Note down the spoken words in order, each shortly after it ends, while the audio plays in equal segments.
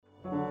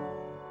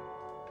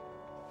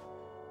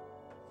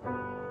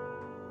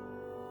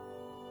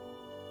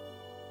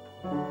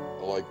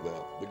like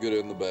that. The good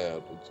and the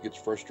bad. It gets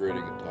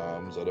frustrating at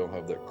times. I don't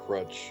have that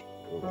crutch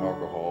of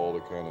alcohol to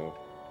kind of...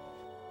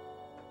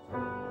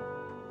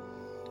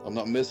 I'm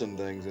not missing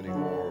things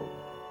anymore.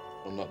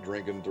 I'm not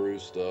drinking through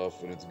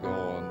stuff and it's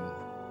gone.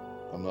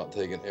 I'm not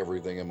taking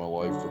everything in my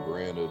life for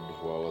granted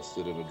while I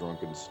sit in a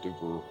drunken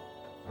stupor.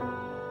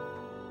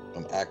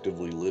 I'm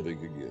actively living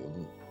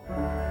again.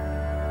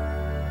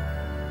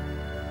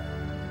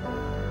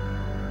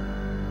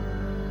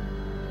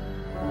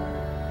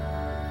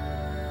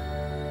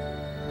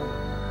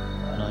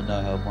 And I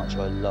know how much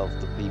I love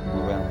the people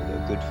around me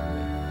that are good for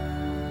me.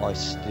 I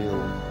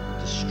still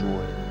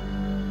destroy it.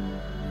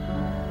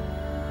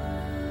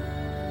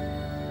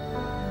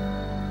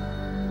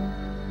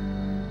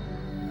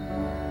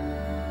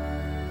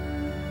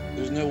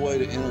 There's no way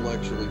to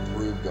intellectually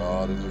prove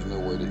God, and there's no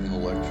way to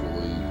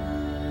intellectually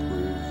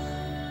prove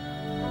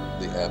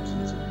the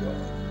absence of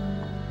God.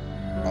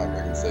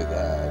 I can say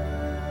that.